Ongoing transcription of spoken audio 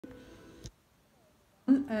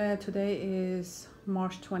Today is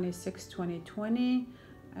March 26, 2020,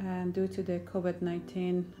 and due to the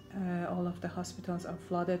COVID-19, all of the hospitals are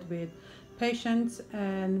flooded with patients,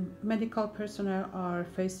 and medical personnel are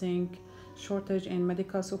facing shortage in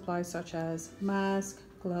medical supplies such as masks,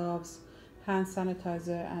 gloves, hand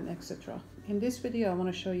sanitizer, and etc. In this video, I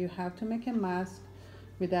want to show you how to make a mask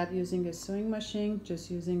without using a sewing machine, just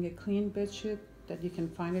using a clean bedsheet that you can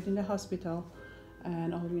find it in the hospital.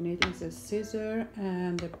 And all you need is a scissor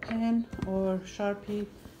and a pen or Sharpie,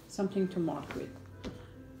 something to mark with.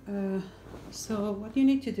 So what you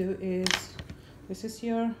need to do is, this is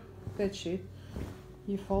your bed sheet.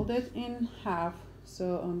 You fold it in half.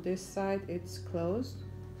 So on this side it's closed,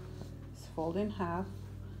 it's folded in half,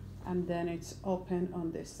 and then it's open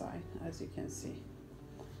on this side, as you can see.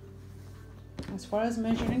 As far as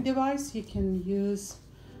measuring device, you can use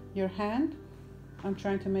your hand. I'm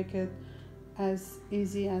trying to make it as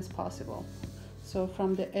easy as possible. So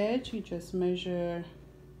from the edge, you just measure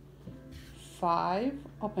 5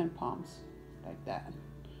 open palms like that.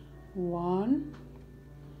 1,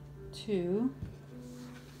 2,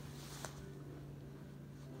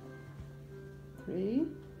 3,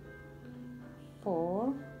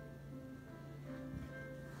 4,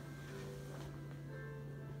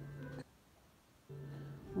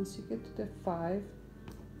 once you get to the 5,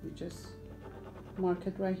 you just mark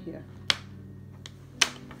it right here.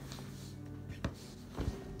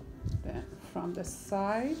 Then from the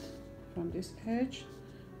side, from this edge,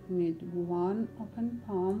 you need 1 open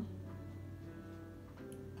palm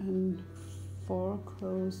and 4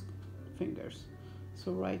 closed fingers.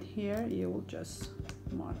 So right here, you will just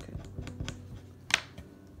mark it.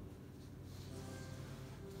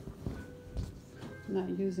 Now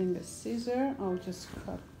using a scissor, I'll just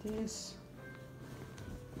cut this.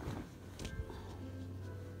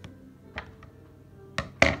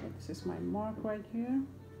 This is my mark right here.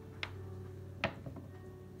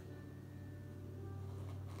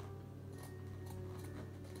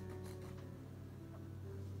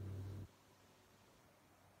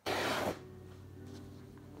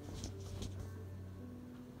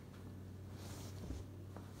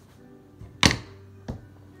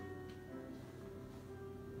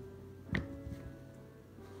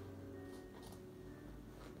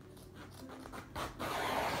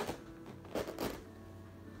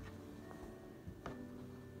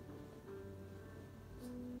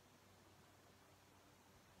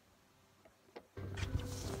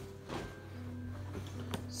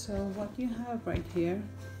 So what you have right here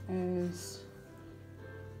is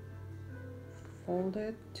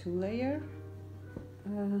folded 2-layer,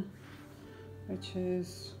 which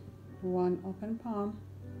is 1 open palm,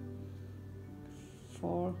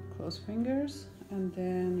 4 closed fingers, and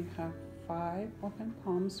then you have 5 open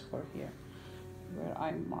palms for here, where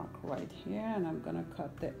I mark right here, and I'm gonna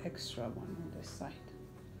cut the extra one on this side.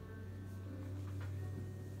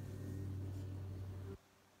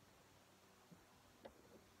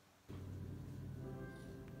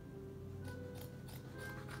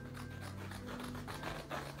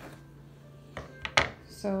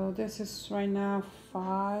 So this is right now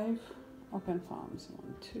 5 open palms.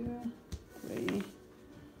 1, 2, 3,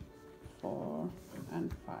 4,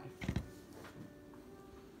 and 5.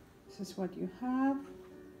 This is what you have.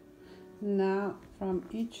 Now from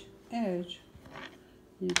each edge,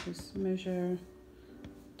 you just measure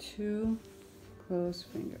 2 closed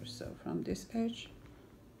fingers. So from this edge,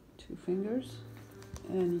 2 fingers,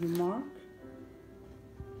 and you mark.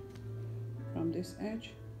 From this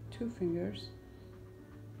edge, 2 fingers.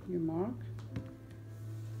 You mark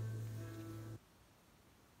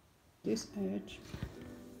this edge,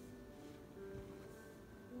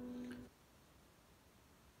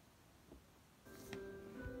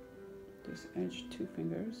 this edge, 2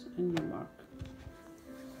 fingers, and you mark.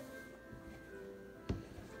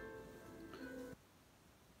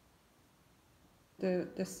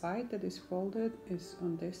 The side that is folded is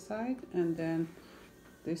on this side, and then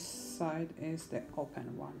this side is the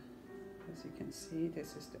open one. As you can see,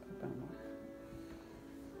 this is the open one.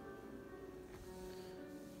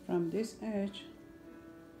 From this edge,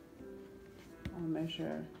 I'll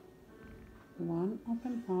measure 1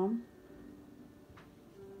 open palm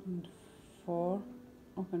and 4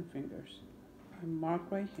 open fingers. I mark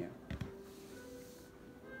right here.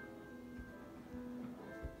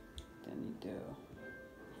 Then you do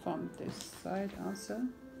from this side also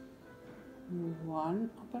 1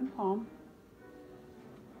 open palm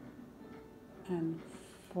and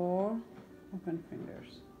 4 open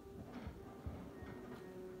fingers.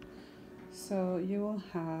 So you will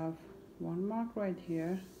have 1 mark right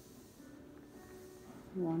here,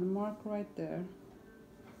 1 mark right there,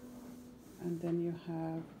 And then you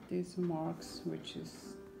have these marks, which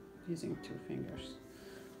is using 2 fingers.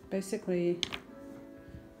 Basically,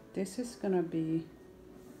 this is gonna be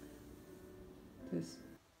this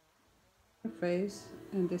face,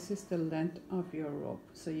 and this is the length of your rope.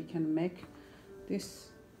 So you can make this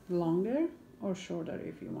longer or shorter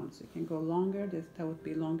if you want. So you can go longer, that would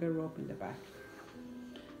be longer rope in the back.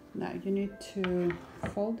 Now you need to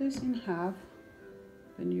fold this in half.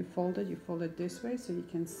 When you fold it this way so you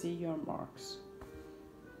can see your marks.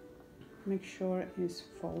 Make sure it's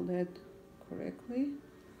folded correctly,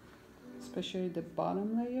 especially the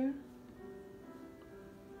bottom layer.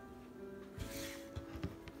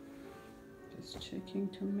 Just checking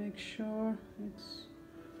to make sure it's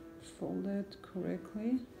folded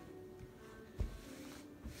correctly.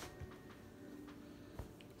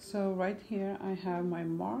 So right here I have my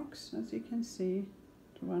marks, as you can see.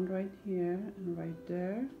 One right here and right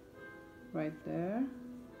there,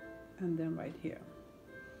 and then right here.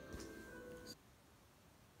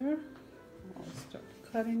 I'll start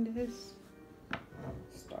cutting this.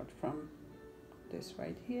 Start from this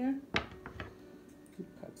right here.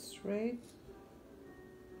 Cut straight.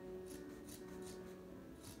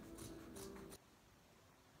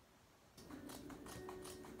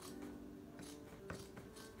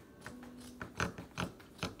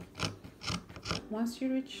 Once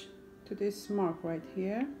you reach to this mark right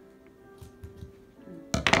here,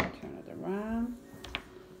 turn it around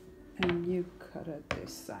and you cut it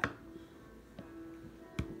this side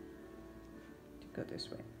to go this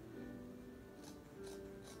way.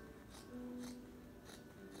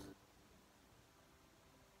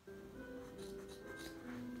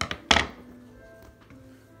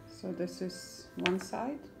 So this is one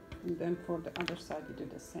side, and then for the other side you do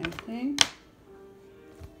the same thing.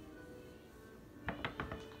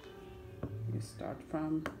 Start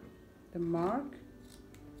from the mark,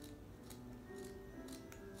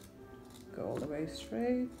 go all the way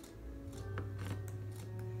straight,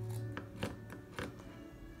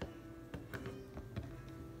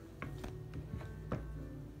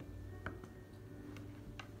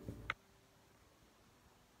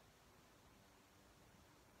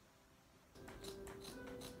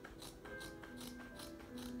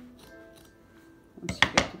 once you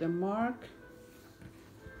get to the mark,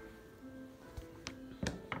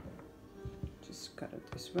 cut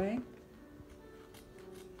it this way.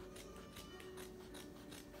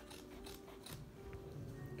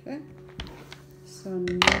 Okay, so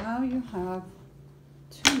now you have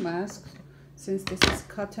 2 masks. Since this is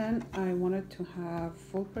cotton, I wanted to have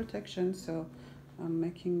full protection, so I'm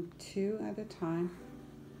making 2 at a time.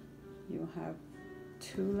 You have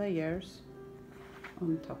 2 layers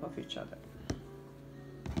on top of each other.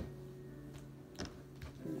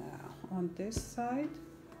 Now on this side,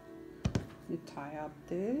 you tie up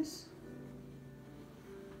this.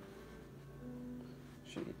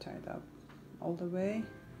 So you tie it up all the way.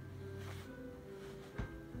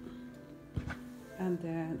 And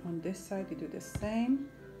then on this side you do the same.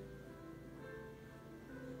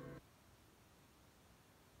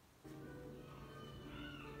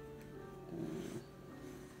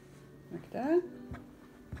 Like that.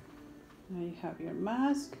 Now you have your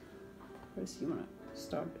mask. First you want to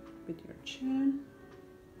start with your chin.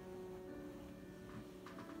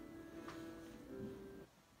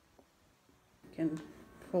 Can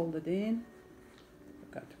fold it in.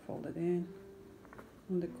 Forgot to fold it in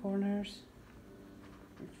on the corners.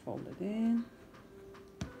 You fold it in.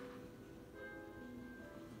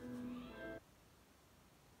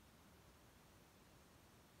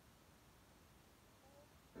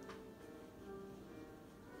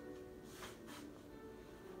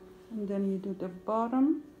 And then you do the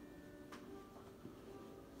bottom.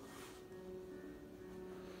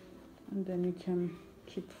 And then you can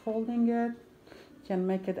keep folding it. You can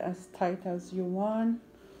make it as tight as you want.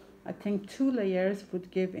 I think 2 layers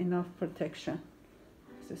would give enough protection.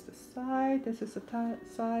 This is the side, this is the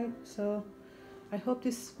side. So I hope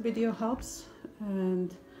this video helps.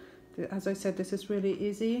 And as I said, this is really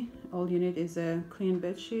easy. All you need is a clean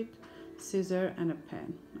bed sheet, scissor, and a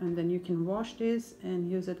pen. And then you can wash this and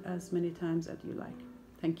use it as many times as you like.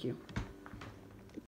 Thank you.